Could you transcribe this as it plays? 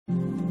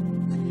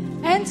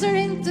Enter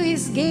into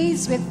His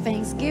gates with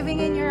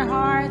thanksgiving in your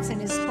hearts and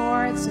His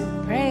courts with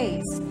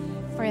praise.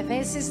 For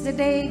this is the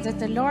day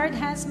that the Lord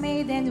has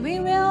made, and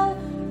we will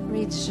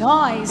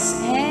rejoice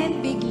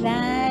and be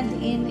glad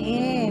in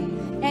it.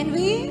 And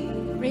we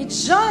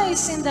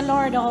rejoice in the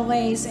Lord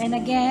always. And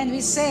again,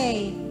 we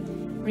say,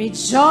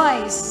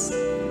 rejoice.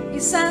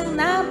 Isang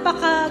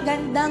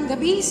napakagandang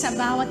gabi sa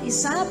bawat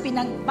isa,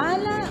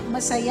 pinagpala,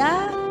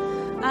 masaya,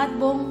 at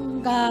buong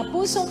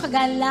pusong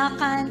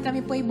kagalakan.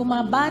 Kami po'y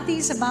bumabati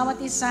sa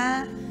bawat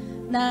isa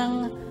ng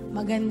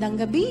magandang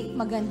gabi,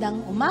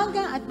 magandang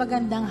umaga, at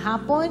magandang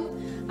hapon.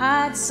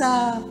 At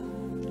sa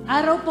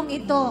araw pong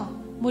ito,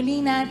 muli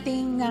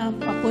nating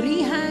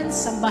papurihan,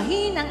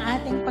 sambahin ang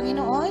ating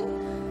Panginoon,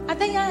 at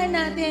hayaan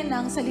natin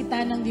ang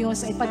salita ng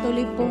Diyos ay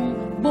patuloy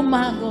pong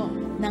bumago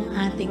ng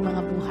ating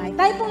mga buhay.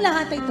 Tayo pong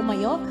lahat ay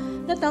tumayo.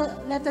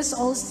 Let us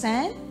all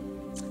stand.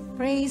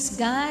 Praise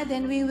God,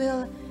 and we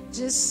will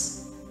just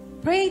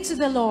pray to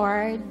the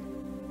Lord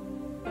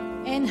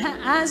and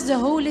ask the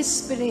Holy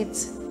Spirit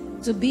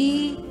to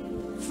be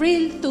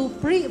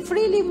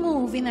freely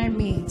move in our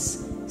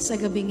midst sa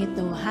gabing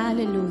ito.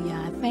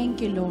 Hallelujah.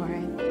 Thank you,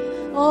 Lord.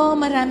 Oh,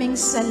 maraming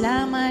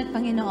salamat,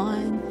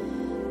 Panginoon,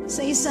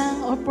 sa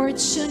isang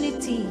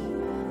opportunity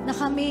na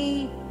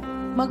kami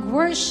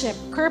mag-worship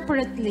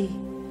corporately,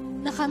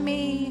 na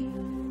kami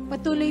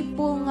patuloy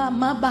pong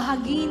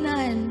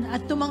mabahaginan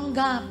at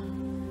tumanggap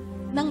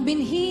ng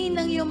binhi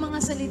ng iyong mga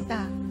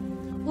salita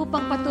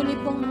upang patuloy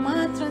pong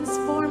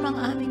ma-transform ang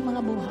aming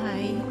mga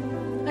buhay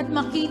at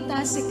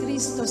makita si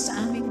Kristo sa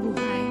aming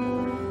buhay.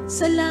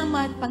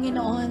 Salamat,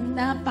 Panginoon,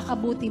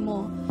 napakabuti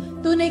mo.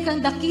 Tunay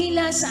kang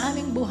dakila sa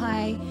aming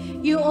buhay.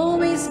 You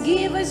always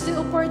give us the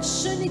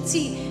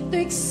opportunity to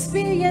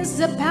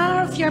experience the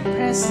power of your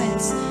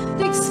presence,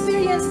 to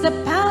experience the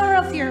power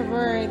of your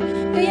word.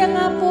 Kaya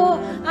nga po,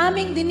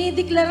 aming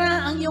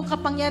dinideklara ang iyong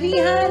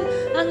kapangyarihan,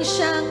 ang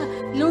siyang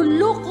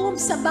lulukom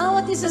sa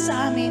bawat isa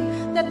sa amin,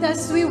 that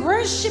as we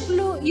worship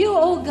you,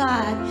 O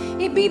God,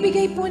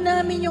 ibibigay po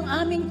namin yung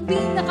aming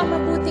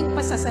pinakamabuting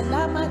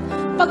pasasalamat,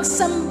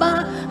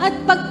 pagsamba, at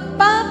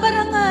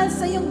pagpaparangal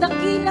sa iyong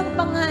dakilang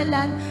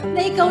pangalan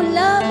na ikaw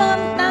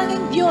lamang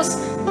tanging Diyos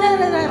na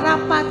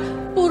nararapat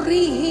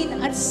purihin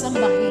at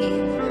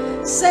sambahin.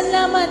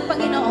 Salamat,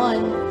 Panginoon,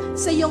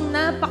 sa iyong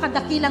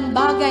napakadakilang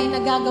bagay na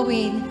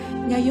gagawin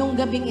ngayong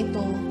gabing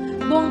ito.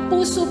 Buong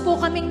puso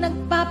po kaming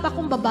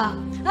nagpapakumbaba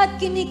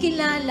at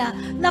kinikilala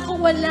na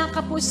kung wala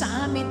ka po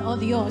sa amin, O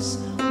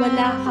Diyos,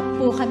 wala ka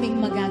po kaming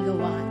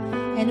magagawa.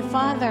 And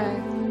Father,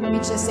 we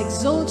just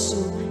exalt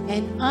you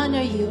and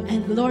honor you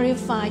and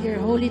glorify your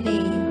holy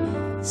name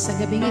sa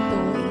gabing ito.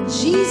 In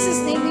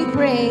Jesus' name we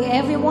pray.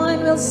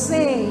 Everyone will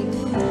say,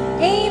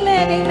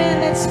 Amen, Amen.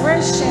 Let's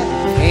worship.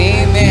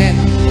 Amen.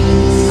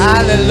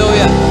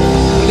 Hallelujah.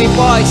 Muli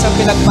po, isang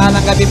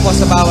pinagpalang gabi po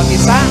sa bawat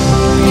isa.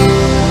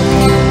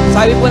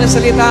 Sabi po ng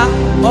salita,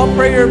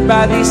 offer your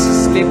bodies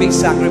as living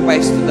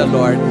sacrifice to the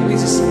Lord.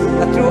 This is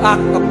a true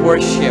act of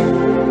worship.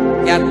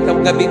 Yan,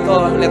 gabi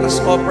ko, let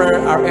us offer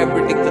our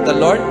everything to the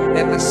Lord.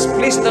 Let us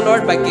please the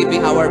Lord by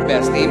giving our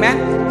best. Amen?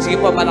 Sige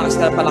po, malakas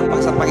na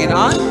palakpak sa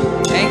Panginoon.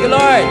 Thank you,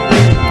 Lord.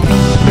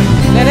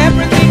 Let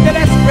everything that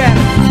has breath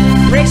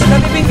praise the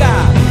living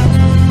God.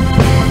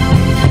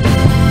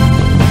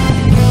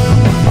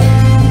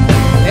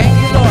 Thank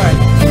you, Lord.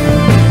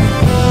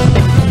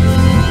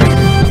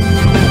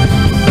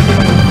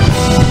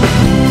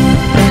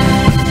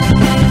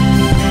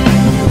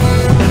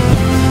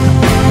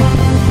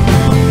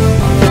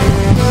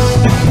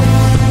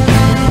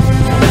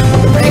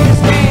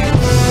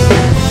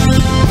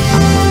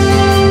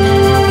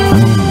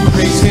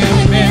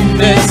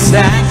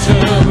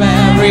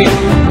 Sanctuary,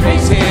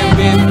 praise Him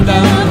in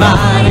the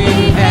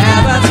mighty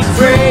heavens,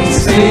 praise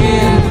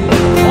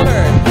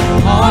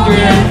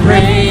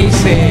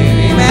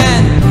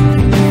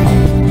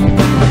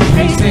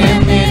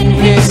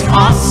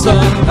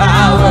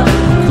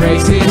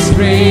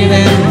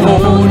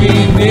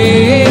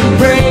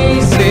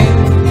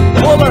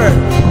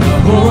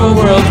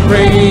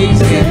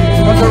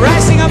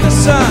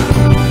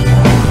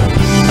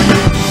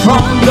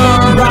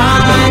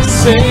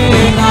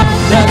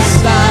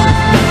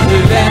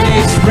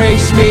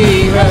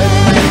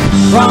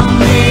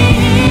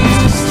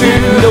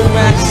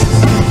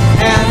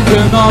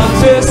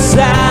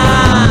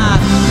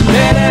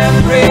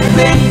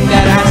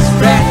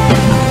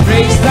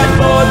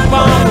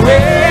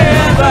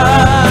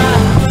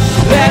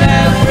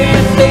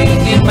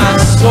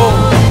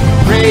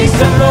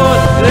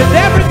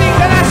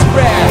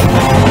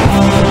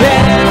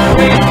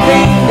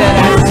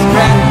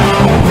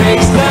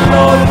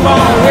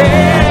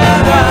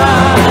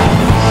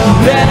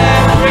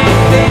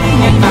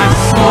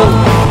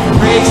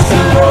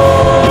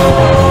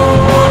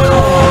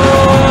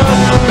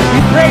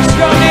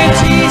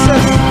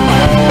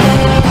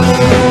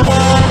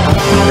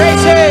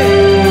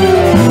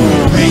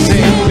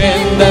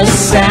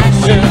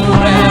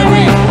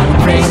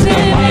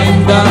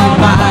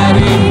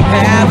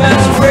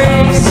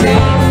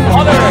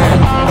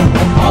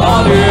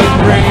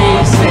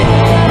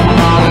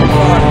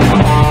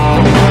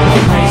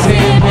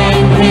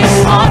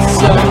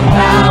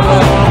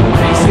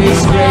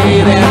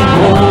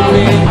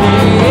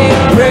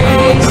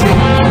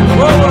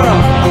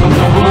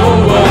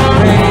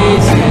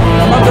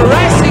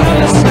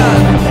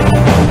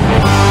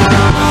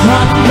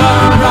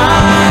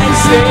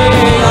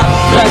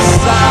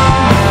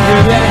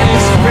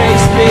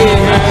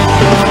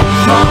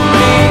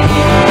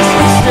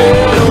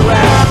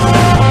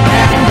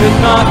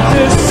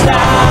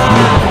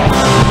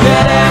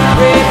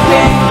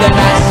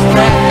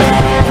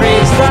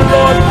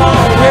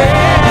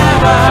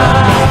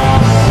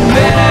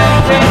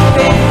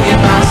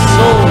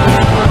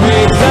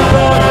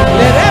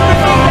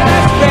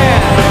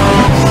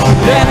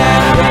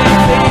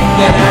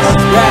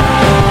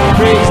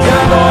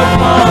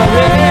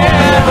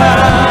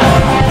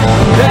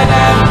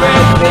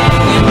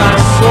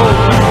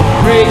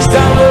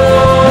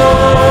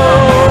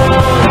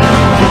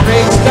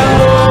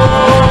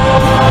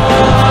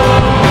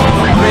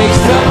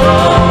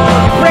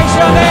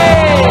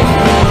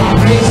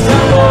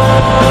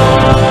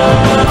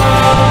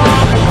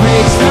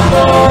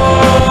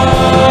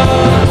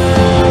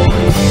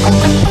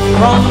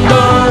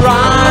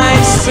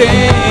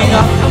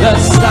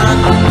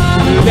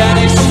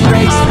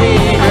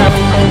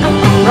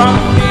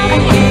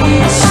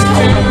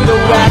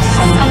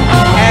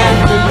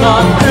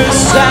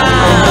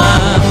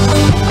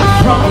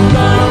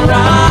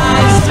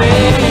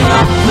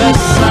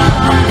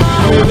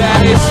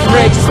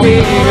makes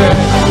bigger.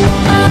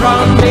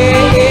 From the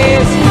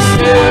east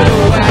to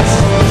the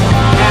west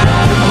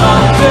and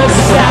from the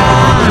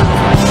south.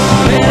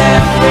 Let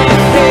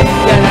everything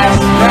that has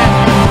breath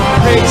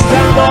praise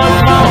the Lord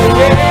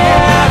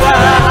forever.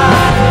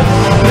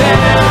 Let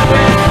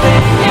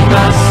everything in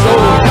my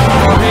soul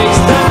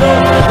praise the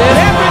Lord. Let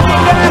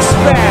everything that has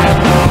breath,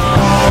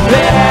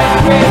 let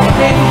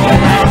everything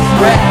that has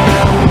breath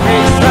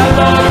praise the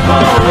Lord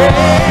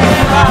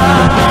forever.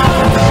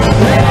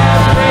 Let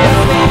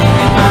everything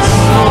in my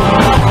soul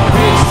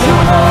praise the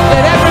Lord.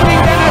 Let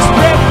everything that has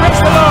breath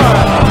praise the Lord.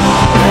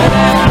 Let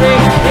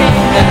everything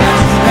that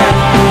has breath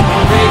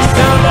praise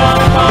the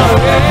Lord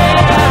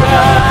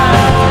forever.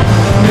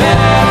 Let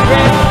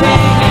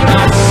everything in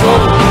my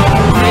soul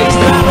praise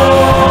the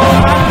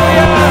Lord.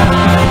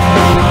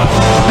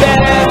 Let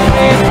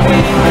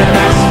everything that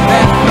has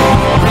breath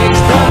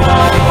praise the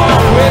Lord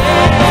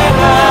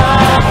forever.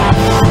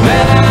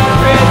 Let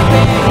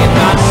everything in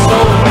my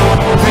soul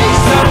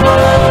praise the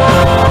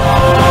Lord.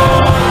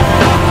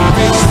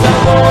 Praise the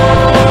Lord.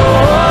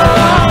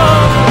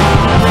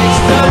 Praise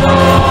the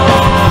Lord.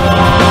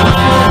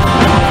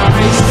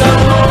 Praise the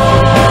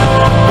Lord.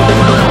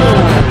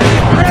 We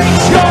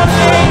praise your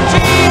name,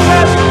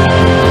 Jesus.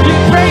 We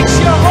praise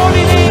your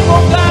holy name,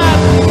 oh God.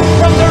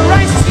 From the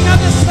rising of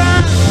the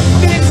sun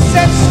till it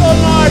sets, oh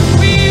Lord,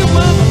 we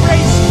will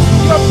praise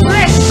your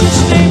precious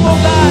name, oh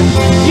God.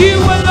 You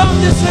alone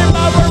deserve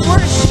our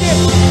worship,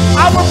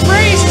 our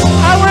praise,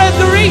 our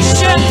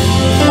adoration.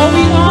 Oh,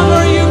 we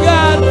honor you,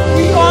 God.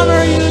 We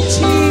honor you,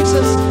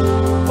 Jesus.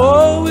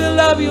 Oh, we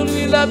love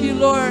you,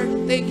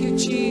 Lord. Thank you,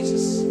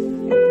 Jesus.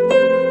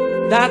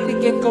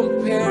 Nothing can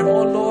compare,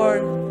 oh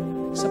Lord,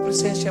 sa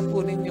presensya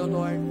po ninyo,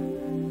 Lord.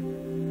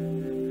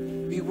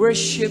 We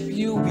worship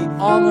you, we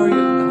honor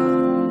you, God.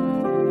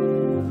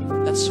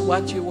 That's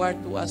what you are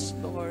to us,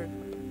 Lord.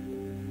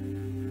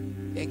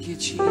 Thank you,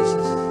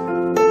 Jesus.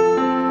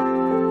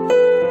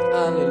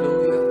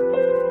 Hallelujah.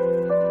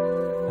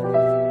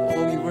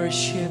 Oh, we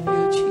worship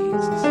you,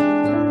 Jesus.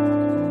 Thank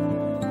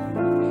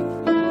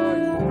you,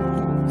 Lord.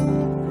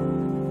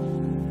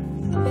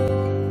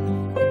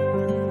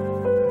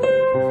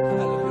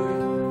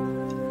 Hallelujah.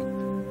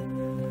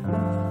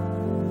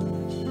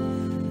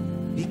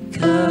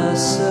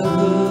 Because of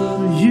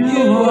who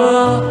you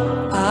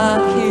are, I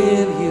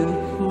give you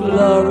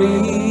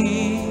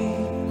glory,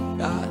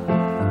 God.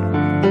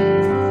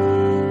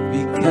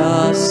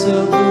 Because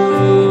of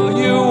who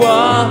you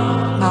are,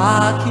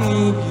 I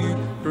give you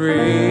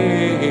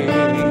praise.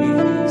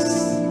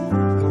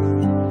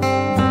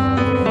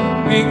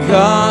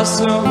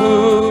 Because of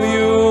who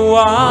you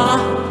are,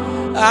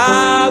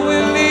 I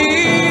will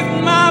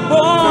lift my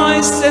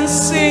voice and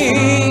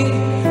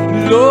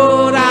sing.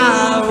 Lord,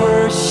 I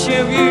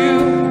worship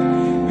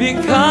you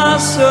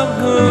because of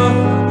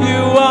who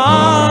you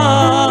are.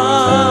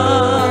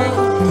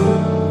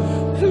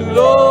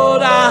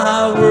 Lord,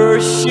 I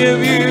worship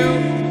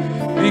you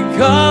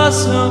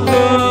because of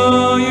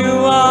who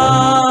you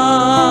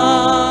are.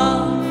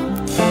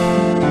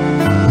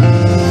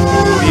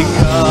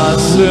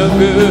 Because of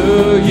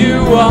who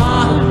you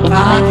are,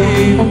 I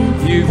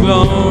give you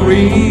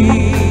glory.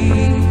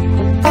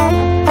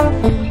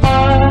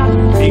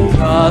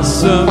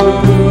 Because of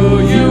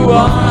who you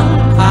are,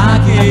 I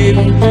give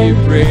you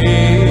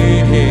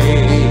praise.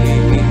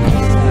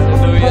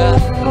 Hallelujah.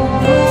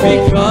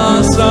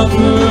 Because of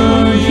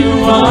who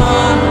you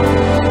are,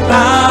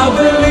 I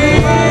will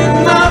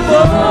lift my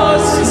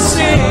voice and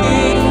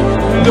sing.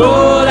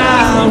 Lord,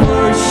 I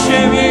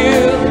worship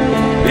you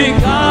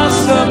because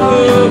of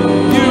who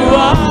you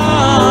are.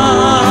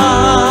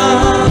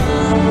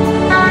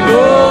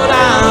 Lord, I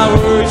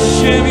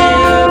worship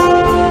you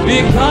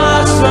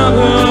because of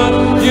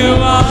who you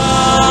are.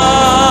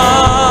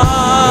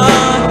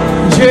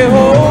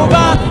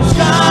 Jehovah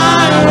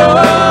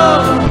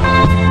Jireh,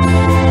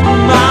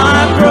 my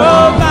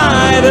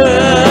provider.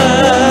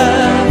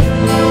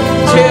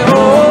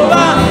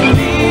 Jehovah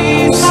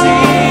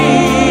Nissi,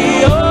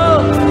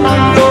 oh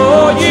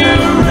Lord, you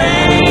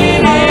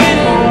reign in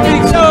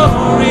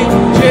victory.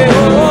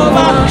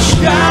 Jehovah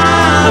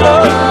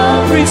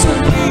Shalom, Prince of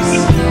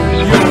Peace.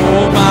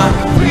 You're my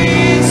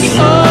Prince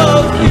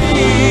of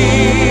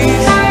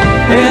Peace,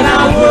 and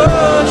I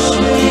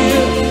worship you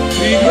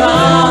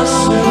because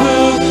of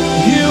who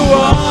you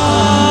are.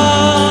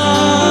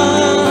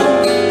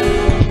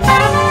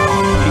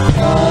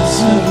 Because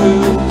of who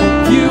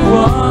you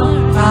are,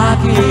 I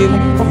give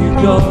you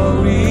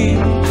glory.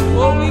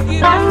 Oh, we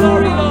give you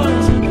glory,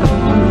 Lord.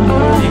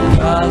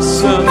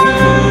 Because of who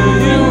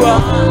you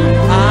are,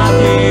 I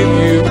give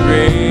you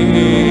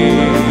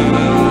praise.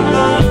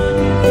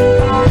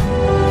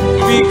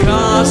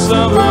 Because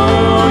of who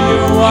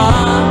you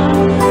are,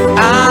 I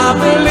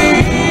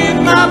believe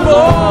my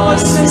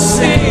voice and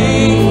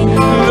sing.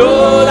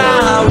 Lord,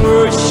 I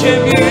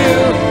worship you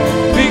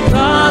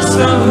because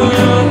of who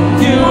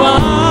you are.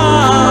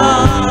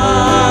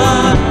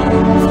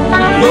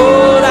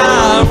 Lord,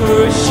 I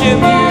worship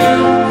you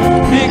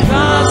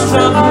because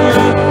of who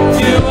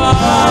you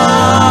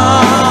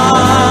are.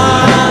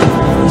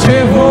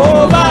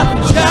 Jehovah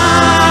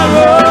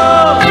Jireh,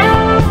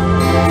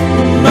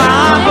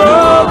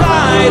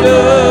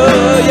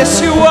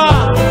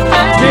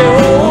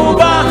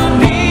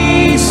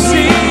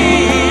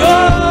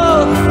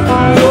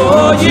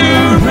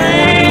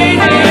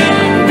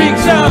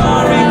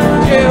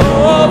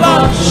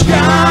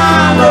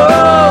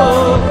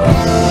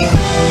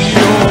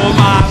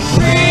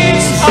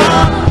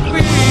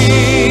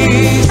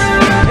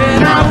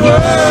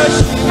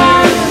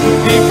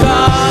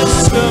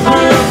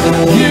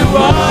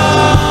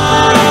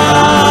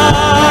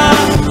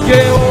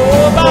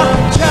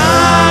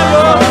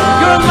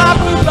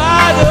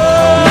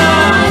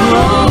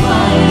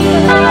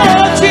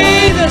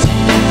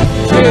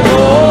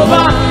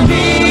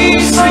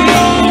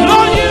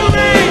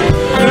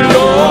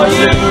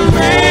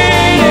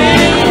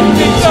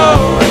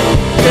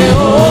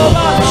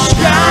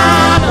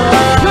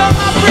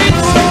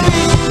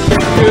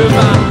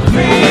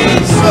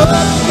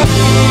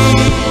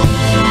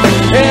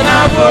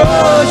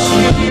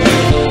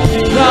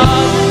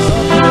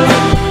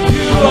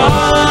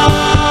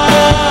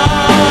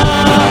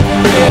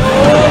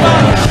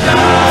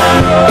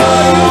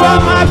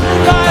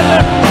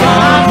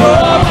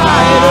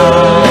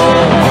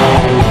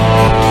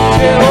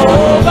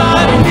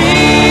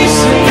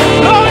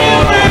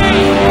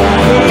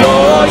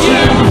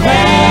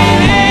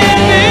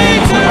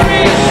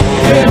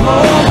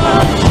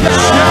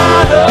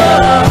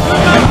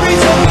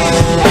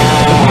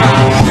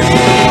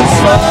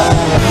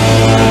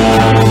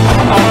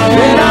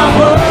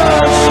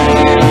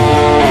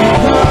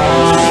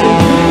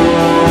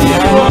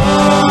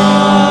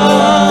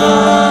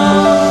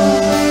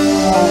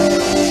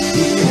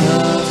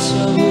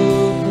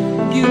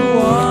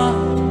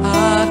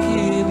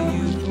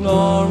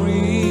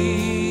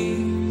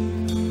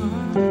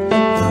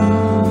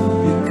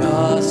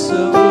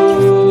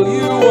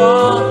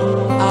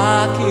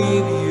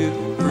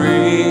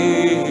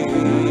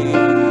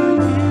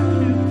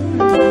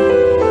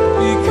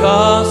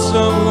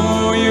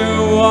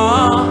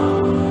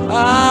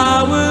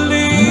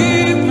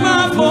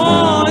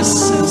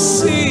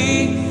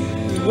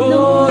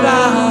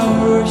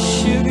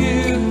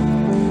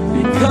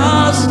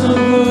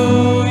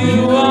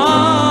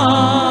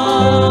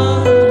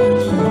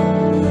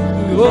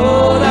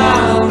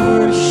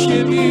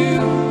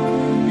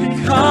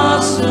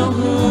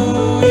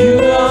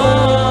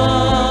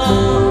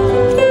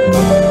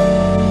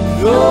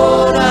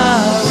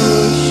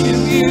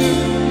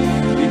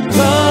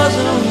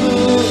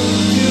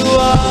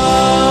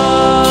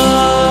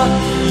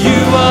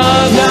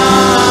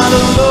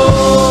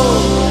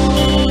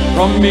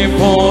 From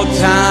before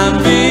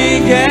time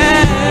began,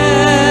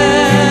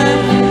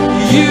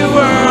 you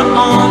were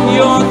on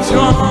your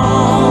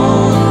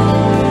throne.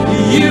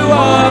 You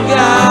are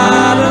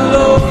God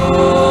alone.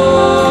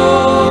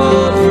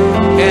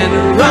 And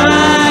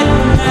right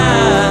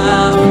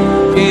now,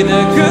 in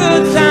a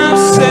good time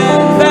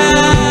and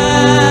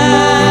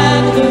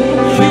bad,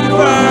 you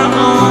are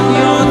on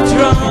your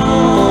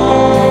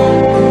throne.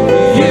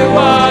 You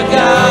are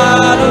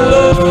God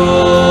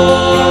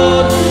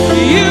alone.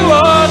 You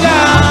are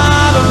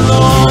God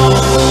alone.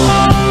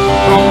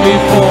 From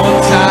before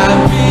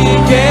time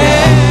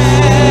began,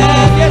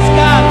 yes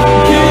God,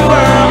 you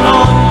were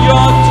on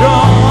your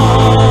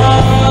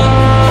throne.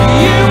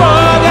 You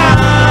are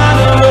God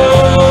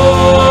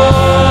alone.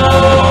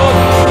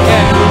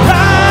 And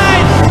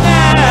right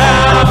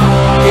now,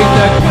 in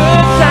the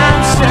good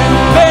times and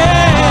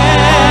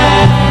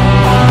bad,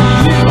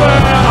 you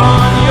were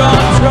on your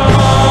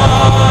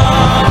throne.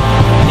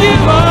 You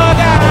are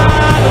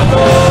God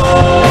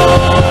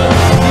alone.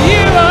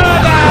 You are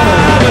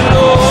God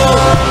alone.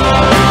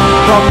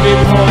 From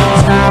before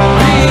time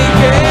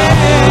began,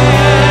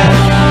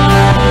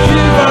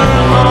 you were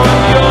on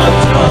your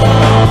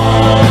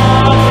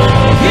throne.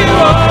 You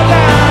are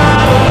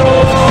God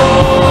alone.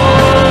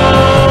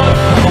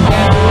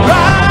 And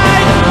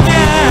right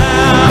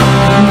now,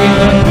 in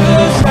the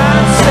good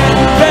times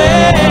and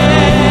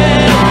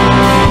bad,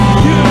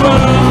 you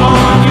were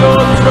on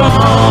your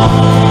throne.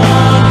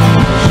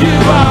 You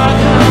are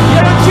God.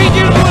 You're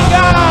unchangeable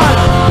God.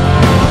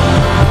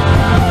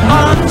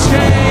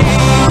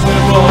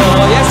 Unchangeable.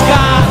 Yes,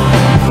 God.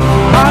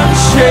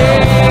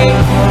 Unshakable.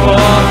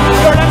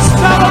 You're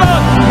unstoppable.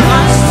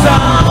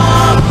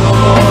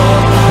 Unstoppable.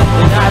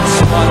 That's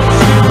what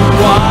you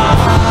are.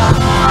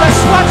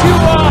 That's what you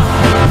are.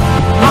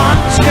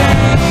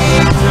 Unchangeable.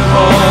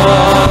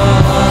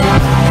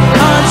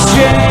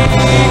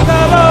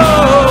 Unshakable.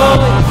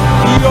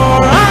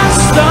 You're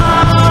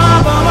unstoppable.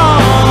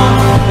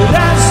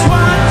 That's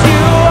what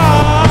you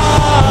are.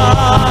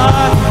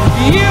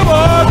 You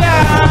are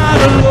God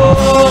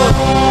alone.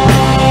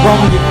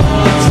 From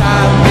before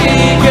time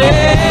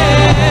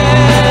began,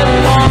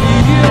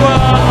 you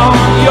are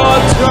on your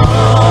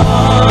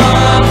throne.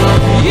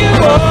 You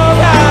are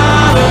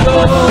God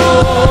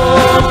alone.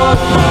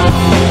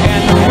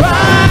 And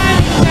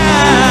right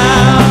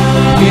now,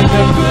 in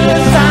the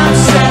good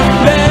times and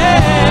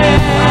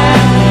bad,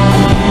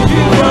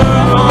 you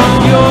are on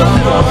your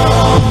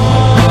throne.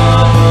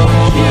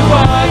 You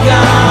are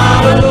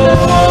God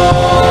alone.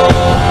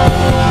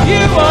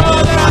 You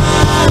are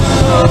God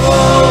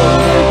alone.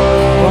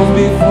 From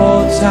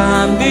before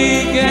time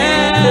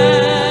began,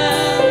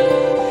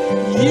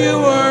 you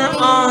were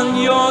on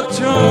your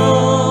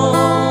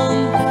throne.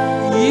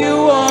 You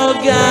are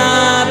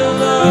God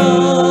alone.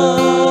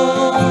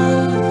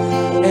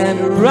 And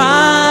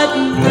right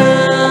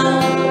now,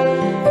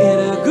 in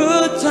a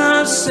good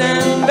times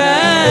and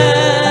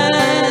bad,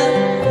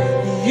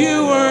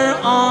 you were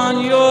on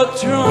your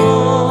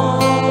throne.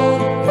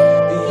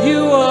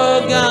 You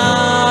are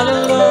God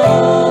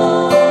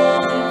alone.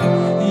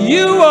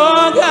 You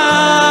are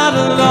God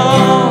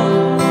alone.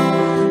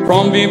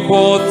 From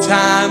before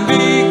time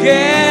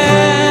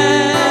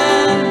began,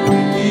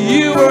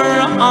 you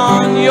were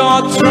on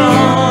your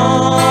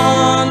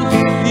throne.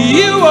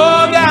 You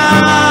are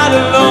God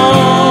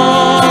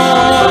alone.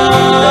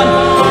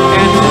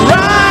 And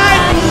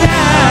right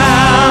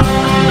now,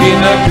 in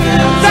the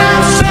good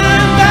times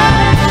and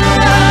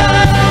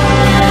bad,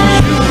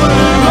 you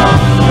were on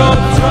your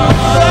throne.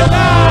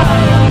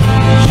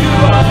 You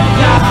are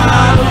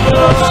God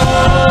alone.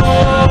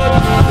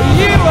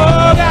 You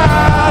are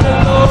God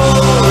alone.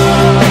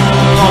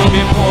 From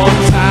before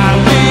time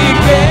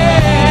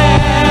began,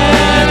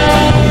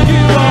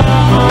 you are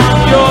on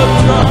your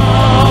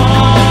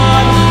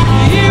throne.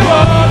 You are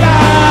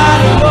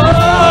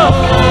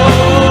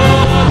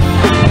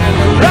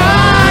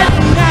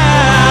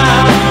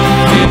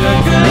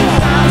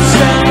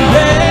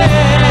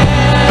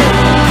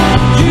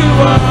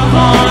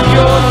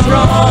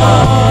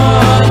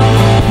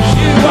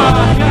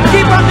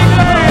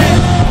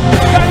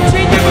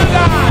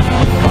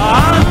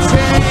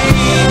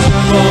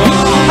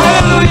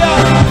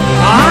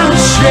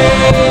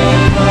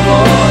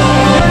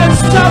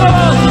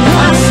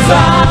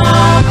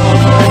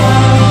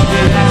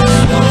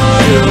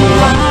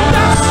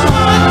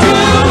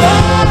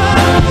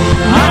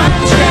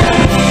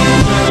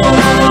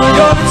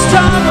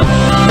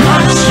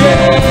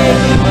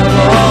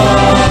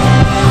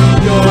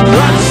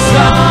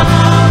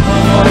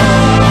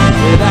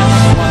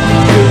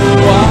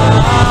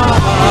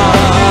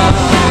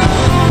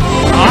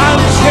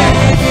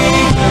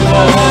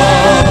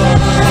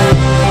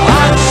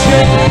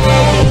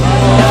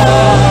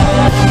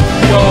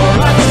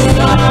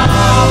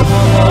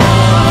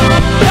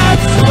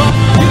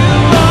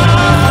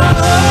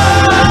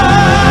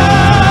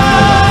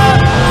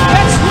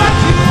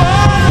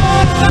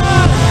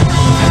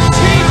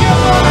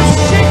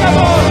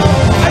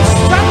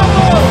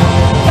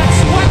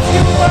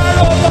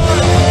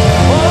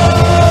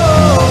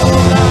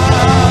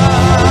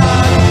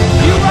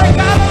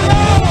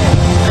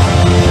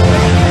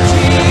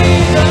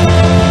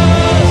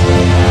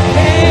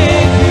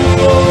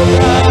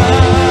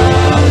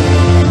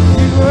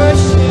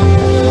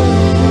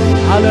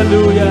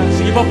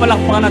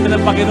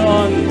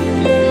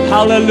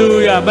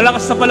Hallelujah.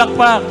 Malakas na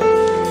palakpak.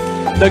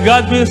 The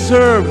God we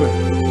serve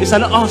is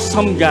an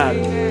awesome God.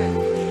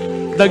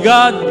 The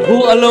God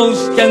who alone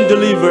can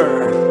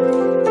deliver.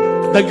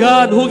 The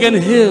God who can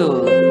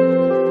heal.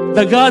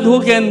 The God who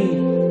can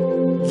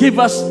give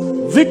us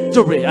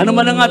victory. Ano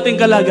man ang ating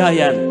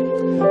kalagayan.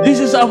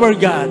 This is our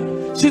God.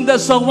 Sing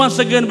that song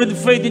once again with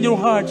faith in your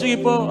heart. Sige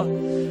po.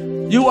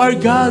 You are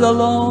God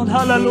alone.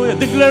 Hallelujah.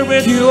 Declare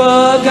it. You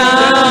are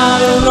God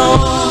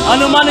alone.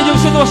 Ano man ang iyong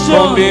sitwasyon.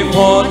 From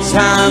before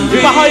time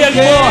Ipahayag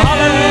mo.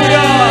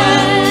 Hallelujah.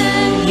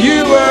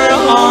 You were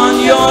on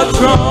your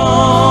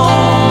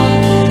throne.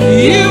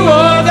 You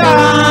are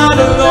God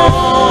alone.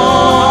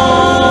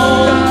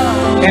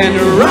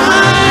 And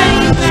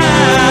right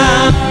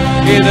now,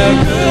 in a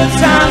good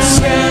time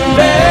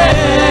spent,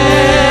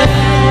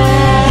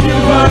 you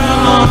are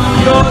on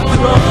your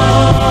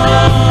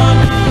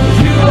throne.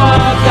 You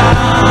are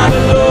God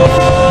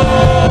alone.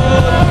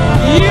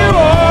 You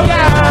are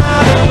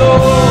God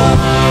alone.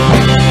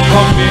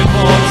 From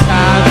before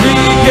time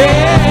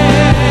began,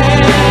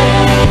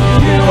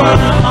 you are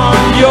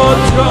on your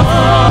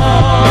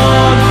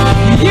throne.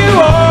 You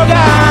are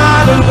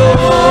God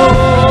alone.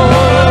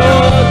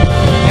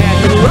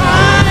 And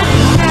right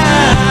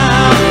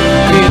now,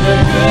 in the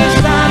good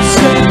times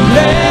and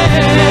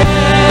bad,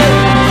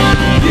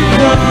 you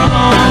are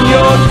on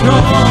your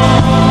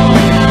throne.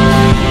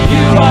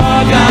 You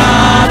are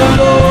God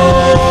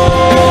alone.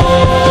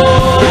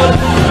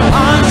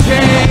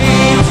 Unchangeable.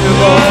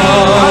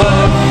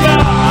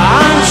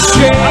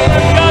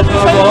 Unchangeable.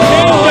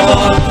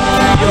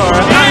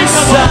 You're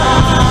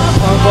unstoppable.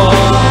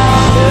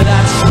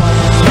 That's what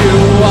you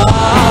are.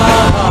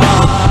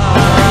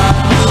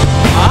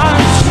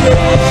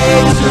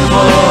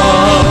 Unchangeable.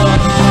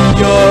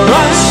 You're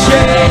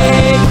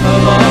unshakable.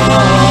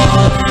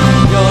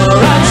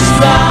 You're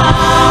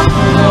unstoppable.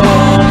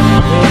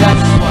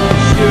 That's what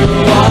you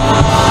are.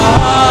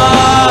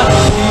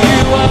 You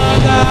are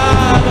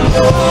God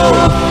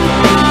alone.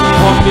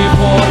 From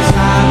before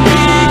time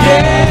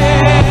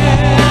began,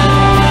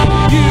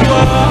 you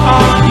are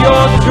on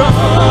your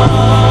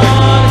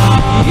throne.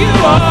 You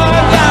are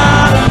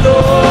God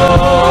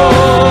alone.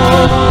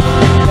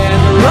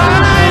 And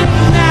right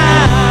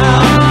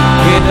now,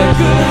 in the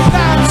good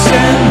times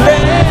and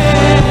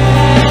bad,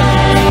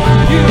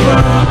 you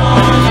are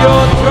on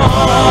your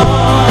throne.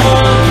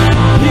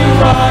 You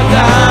are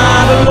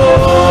God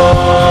alone.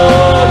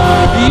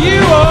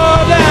 You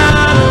are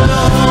God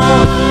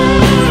alone.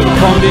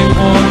 From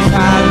before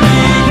time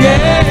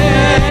began,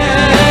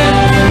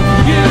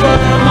 you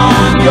are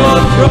on your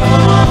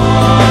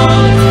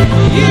throne.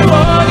 You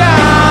are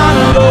God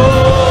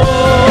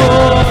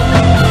alone.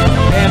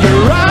 And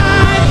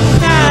right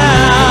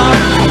now,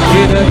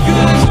 in the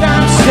good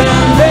times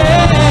and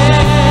bad,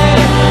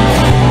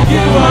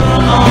 you are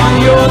on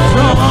your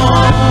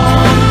throne.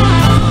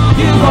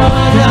 You are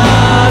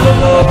God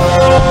alone.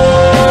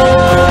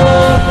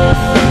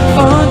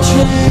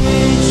 Unchangeable.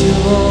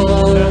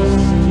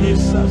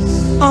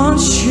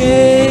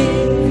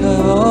 Unshakable,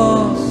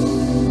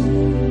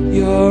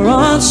 you're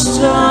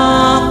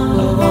unstoppable.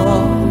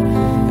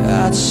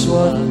 That's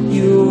what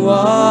you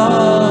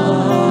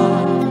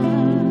are.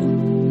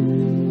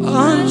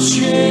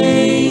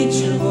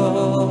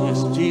 Unchangeable,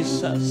 Yes,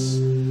 Jesus.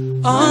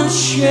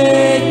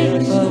 unshakable.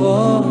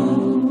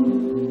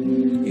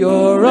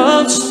 You're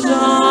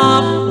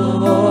unstoppable.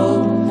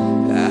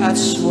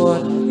 That's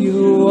what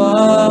you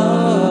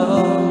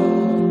are.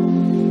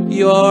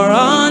 You're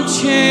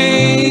unchangeable,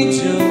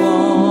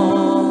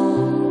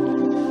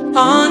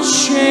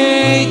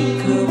 unshakable.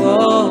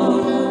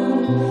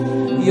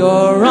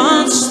 You're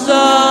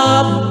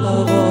unstoppable.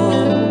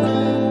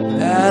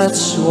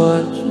 That's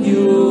what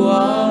you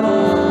are.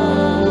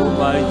 Oh,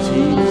 my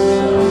Jesus.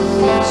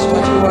 That's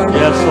what you are.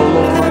 Yes, oh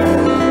Lord.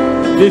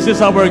 This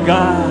is our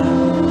God.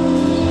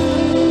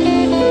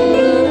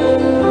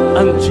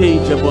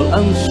 Unchangeable,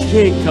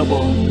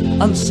 unshakable,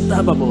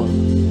 unstoppable.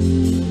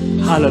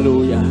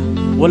 Hallelujah.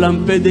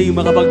 Walang pwedeng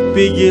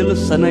makapagpigil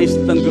sa nais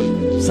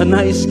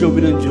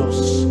gawin ng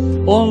Diyos.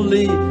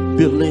 Only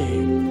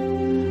believe.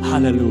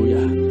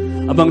 Hallelujah.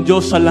 Amang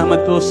Diyos,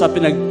 salamat po sa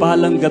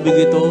pinagpalang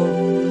gabing ito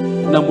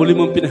na muli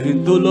mong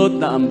pinahintulot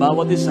na ang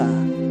bawat isa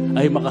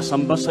ay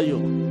makasamba sa iyo.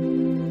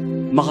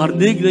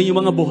 Makarinig ng iyong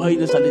mga buhay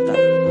na salita.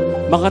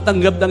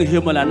 Makatanggap ng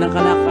himala, ng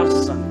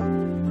kalakasan,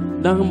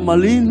 ng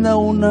malinaw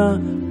na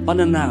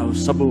pananaw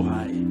sa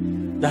buhay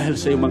dahil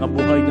sa iyong mga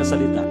buhay na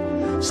salita.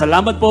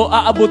 Salamat po,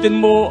 aabutin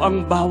mo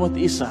ang bawat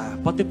isa,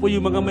 pati po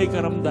yung mga may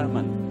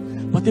karamdaman,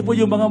 pati po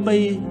yung mga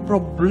may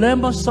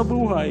problema sa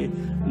buhay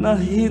na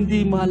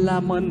hindi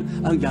malaman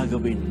ang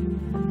gagawin.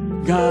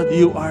 God,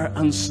 you are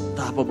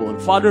unstoppable.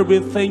 Father, we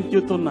thank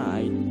you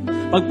tonight.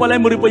 Pagpalay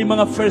mo rin po yung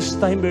mga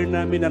first-timer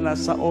namin na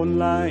nasa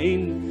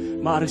online.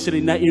 Maaari sila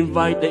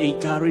na-invite,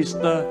 na-encourage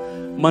na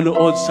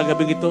manood sa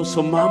gabing ito,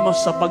 sumama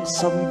sa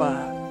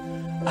pagsamba.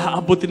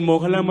 Aabutin mo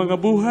ka lang mga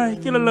buhay.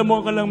 Kilala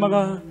mo ka lang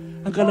mga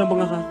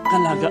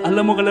kalaga.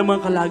 Alam mo ka lang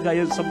mga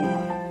kalagayan sa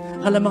buhay.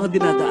 Alam mga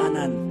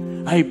dinadaanan.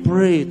 I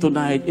pray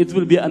tonight, it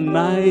will be a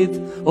night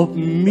of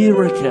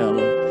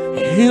miracle.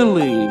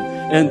 healing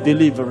and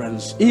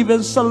deliverance,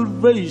 even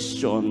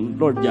salvation,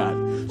 Lord God,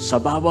 sa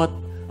bawat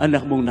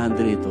anak mong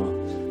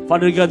nandito.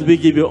 Father God, we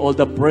give you all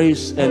the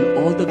praise and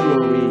all the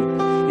glory.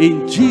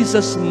 In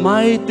Jesus'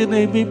 mighty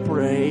name we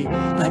pray.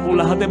 Tayo po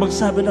lahat ay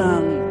magsabi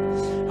ng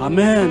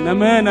Amen,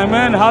 Amen,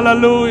 Amen,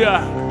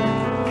 Hallelujah.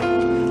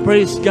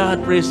 Praise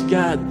God, praise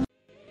God.